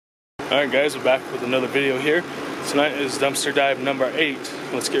Alright guys, we're back with another video here. Tonight is dumpster dive number 8.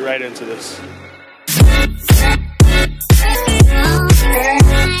 Let's get right into this. The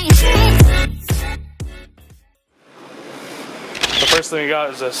first thing we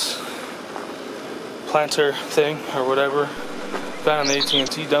got is this planter thing or whatever found in the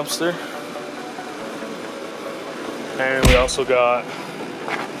AT&T dumpster. And we also got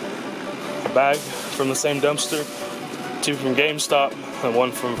a bag from the same dumpster, 2 from GameStop and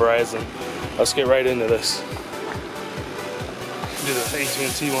 1 from Verizon. Let's get right into this. Do the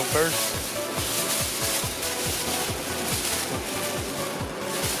AT&T one first.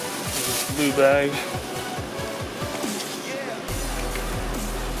 This blue bag.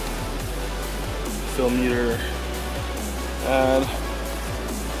 Fill meter add.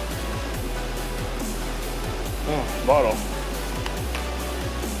 Oh, bottle.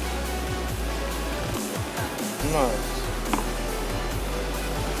 Nice.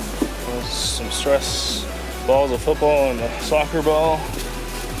 There's some stress balls of football and a soccer ball.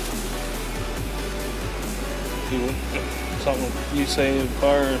 Something you say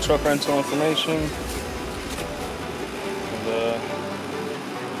car and truck rental information. And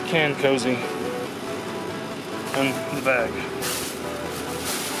can cozy. And the bag.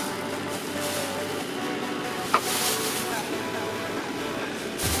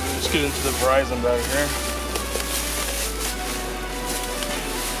 Let's get into the Verizon bag here.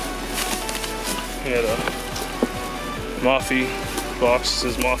 He had a Mophie box. It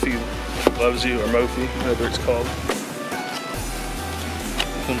says Mophie loves you, or Mophie, whatever it's called.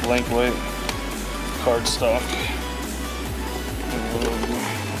 Some blank white cardstock. Oh,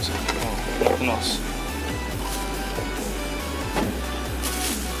 nothing else.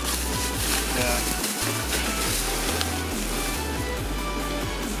 Yeah.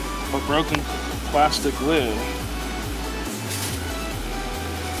 A broken plastic lid.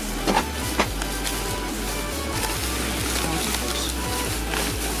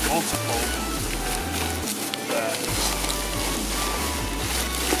 Multiple bags.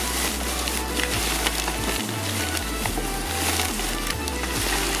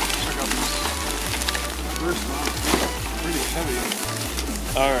 Check out this first one. Pretty heavy.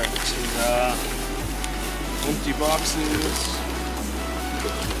 Alright, so empty boxes.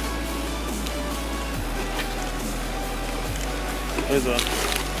 There's a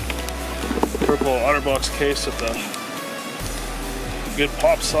purple OtterBox case with a good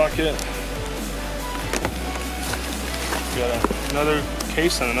pop socket. Got another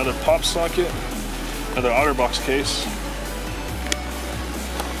case and another pop socket. Another OtterBox case.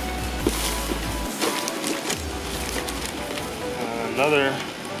 Another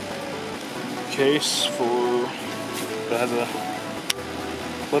case that has a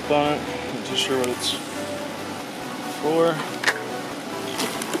clip on it. Not too sure what it's for.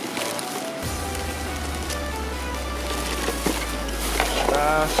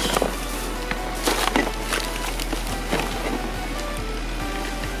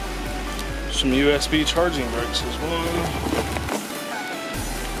 Some USB charging bricks is 1,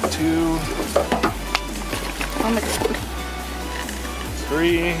 2,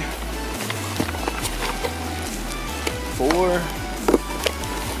 3, 4.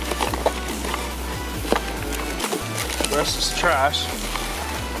 The rest is trash.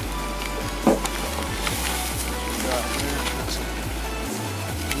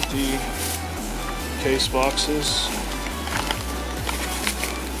 Empty case boxes.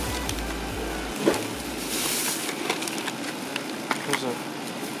 There's a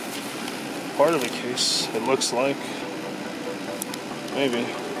part of a case, it looks like. Maybe.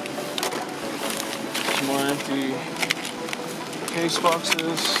 Some more empty case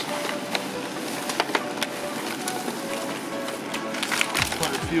boxes.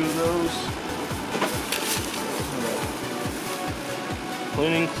 Quite a few of those.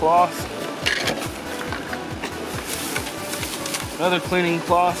 Cleaning cloth. Another cleaning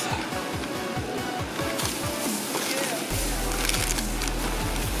cloth.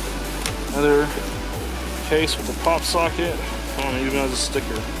 Another case with a pop socket. Oh, it even has a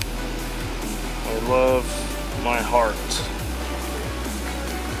sticker. I love my heart.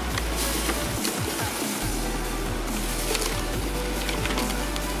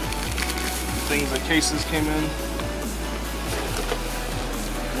 Things that cases came in.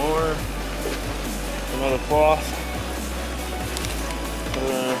 More. Another cloth.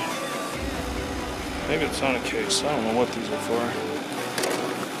 Maybe it's on a case. I don't know what these are for.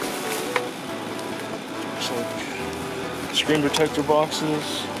 Looks like screen protector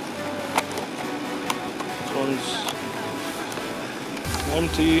boxes. This one's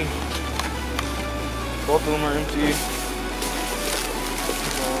empty. Both of them are empty.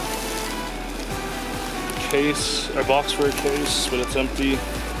 case, a box for a case, but it's empty.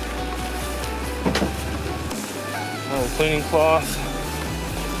 Another cleaning cloth.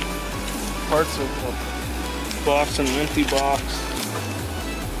 Parts of a box and an empty box.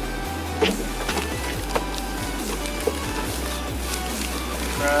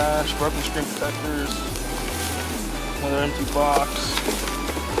 Trash, broken screen protectors. Another empty box.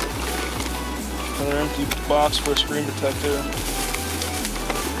 Another empty box for a screen protector.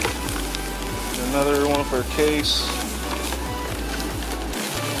 Another one for a case.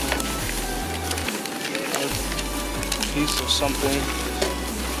 Another piece of something.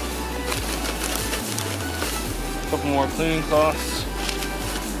 A couple more cleaning cloths.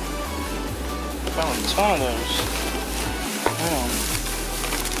 Found a ton of those. Damn.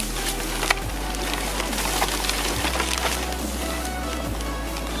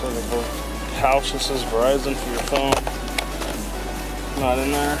 Looks like a pouch that says Verizon for your phone. Not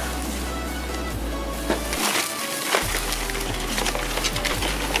in there.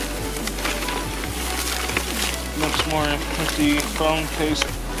 Much more empty phone case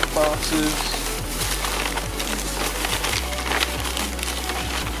boxes.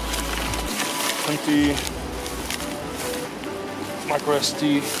 Empty micro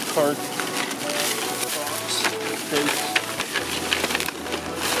SD card box case.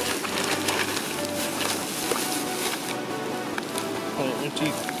 Another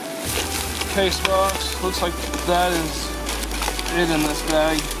empty case box. Looks like that is it in this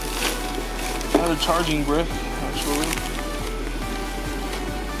bag. Another charging brick, actually.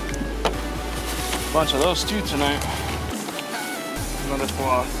 Bunch of those too tonight. Another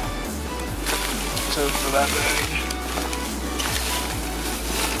cloth. So for that bag.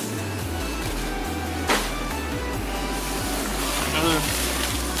 Another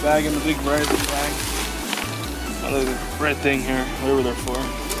bag in the big Verizon bag. Another red thing here, whatever they're for.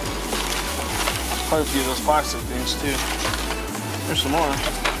 Quite a few of those plastic things too. There's some more.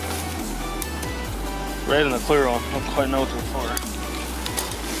 Red and the clear one. I don't quite know what they're for.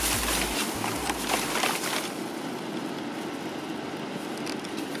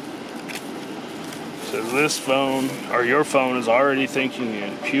 So this phone, or your phone, is already thanking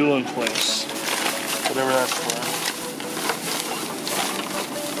you. Peel in place. Whatever that's for.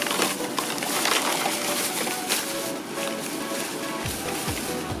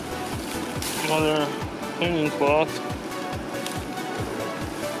 Another cleaning cloth.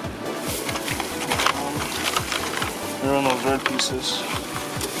 They're on those red pieces.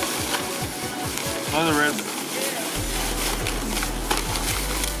 Another red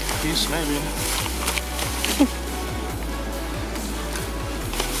piece, maybe.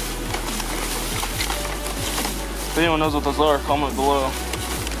 If anyone knows what those are, comment below.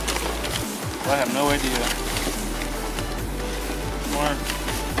 I have no idea. More.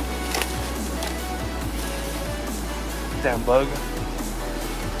 Damn bug.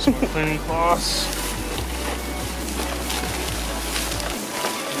 Some more cleaning cloths.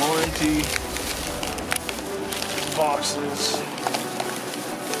 More empty boxes.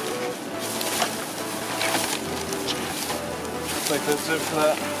 Looks like that's it for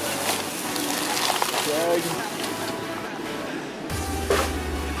that bag.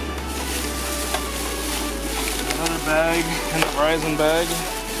 Another bag in the Verizon bag.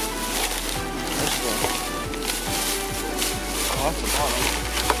 There's the, oh, that's the bottom.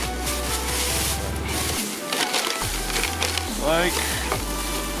 Like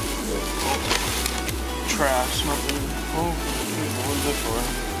trash, nothing. Oh, what is it for?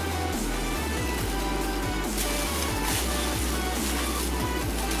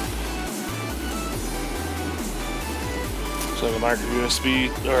 It's like a micro USB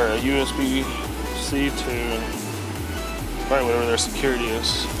or a USB-C to probably whatever their security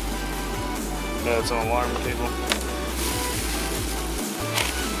is. Yeah, it's an alarm cable.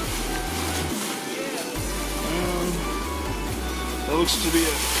 That looks to be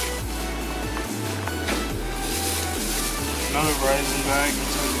it. Another Verizon bag,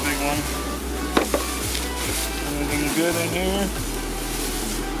 this is a big one. Anything good in here?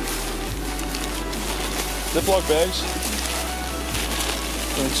 Ziploc bags.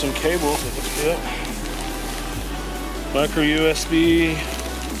 And some cables, that looks good. Micro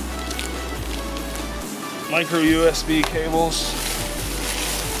USB cables.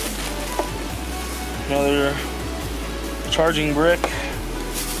 Another charging brick.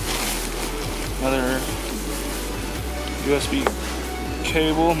 Another USB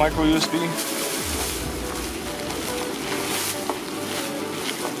cable, micro USB.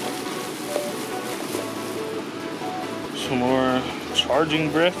 Some more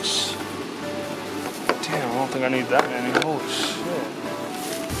charging bricks. Damn, I don't think I need that many. Holy shit.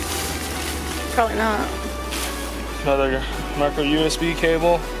 Probably not. Another micro USB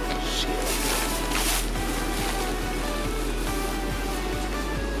cable.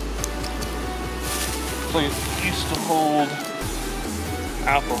 So it used to hold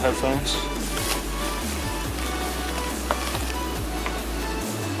Apple headphones.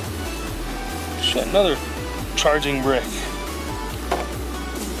 Shit, another charging brick.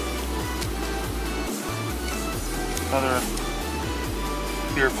 Another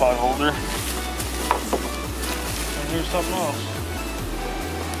ear pod holder. And here's something else.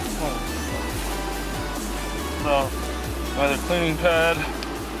 Oh. Another cleaning pad.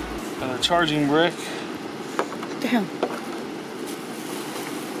 Another charging brick. Damn.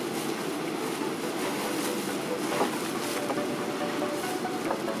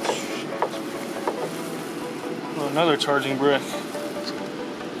 Oh, another charging brick.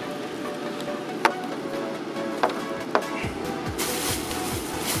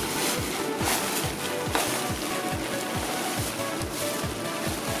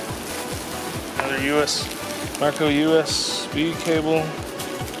 Another micro USB cable.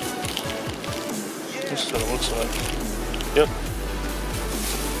 This is what it looks like. Yep.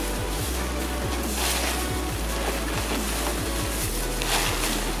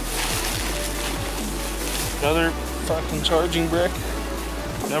 Another fucking charging brick.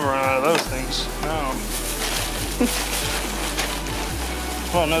 Never run out of those things. No.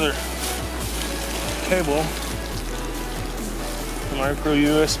 Oh, another cable. Micro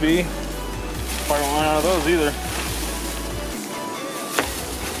USB. Probably won't run out of those either.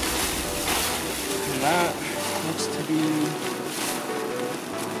 And that looks to be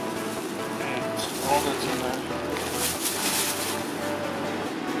all that's in there.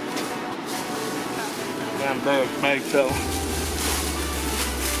 Damn bag fell.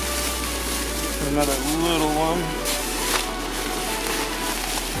 Another little one.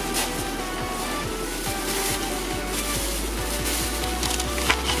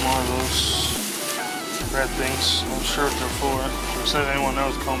 Some more of those red things. I'm not sure what they're for. If anyone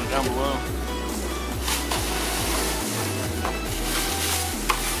knows, comment down below.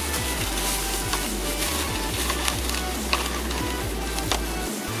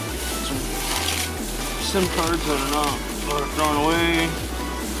 SIM cards that are not thrown away.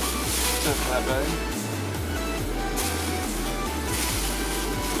 Except for that bag.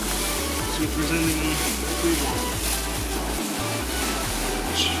 See if there's anything we want.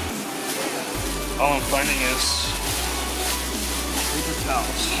 All I'm finding is paper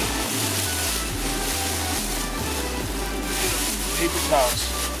towels. Paper towels.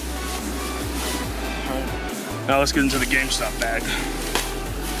 Alright. Now let's get into the GameStop bag.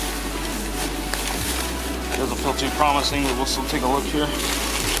 Doesn't feel too promising, but we'll still take a look here.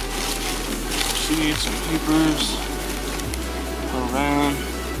 Sheets and papers. Little van.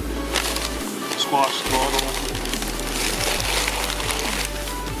 Squash bottle.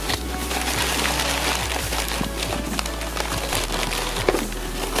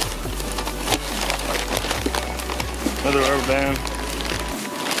 Another rubber band.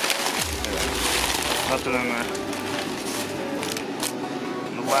 Nothing in there.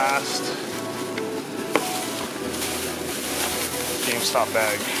 And the last GameStop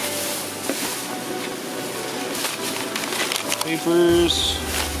bag. Papers.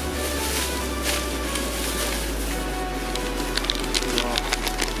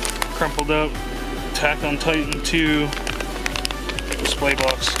 Crumpled up Attack on Titan 2 display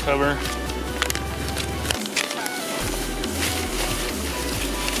box cover.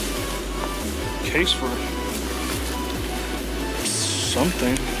 Case for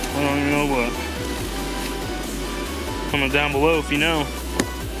something. I don't even know what. Comment down below if you know.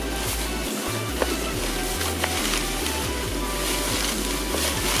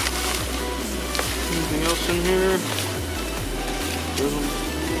 Anything else in here?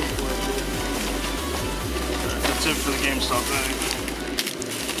 That's it for the GameStop bag.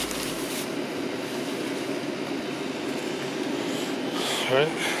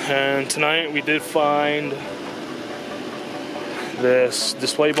 Alright, and tonight we did find this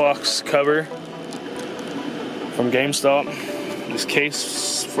display box cover from GameStop. This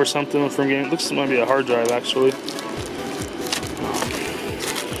case for something from GameStop. Looks like it might be a hard drive actually.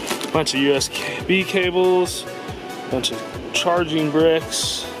 Bunch of USB cables, bunch of charging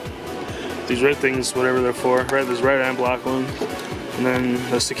bricks. These red things, whatever they're for. Red, there's red and black one. And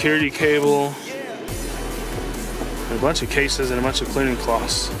then the security cable. And a bunch of cases and a bunch of cleaning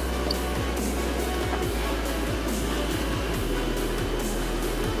cloths.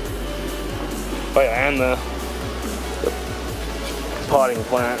 Oh yeah, and the potting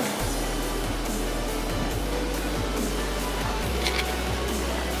plant.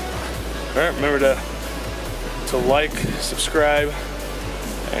 Alright, remember to So like, subscribe,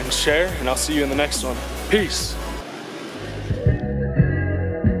 and share, and I'll see you in the next one. Peace.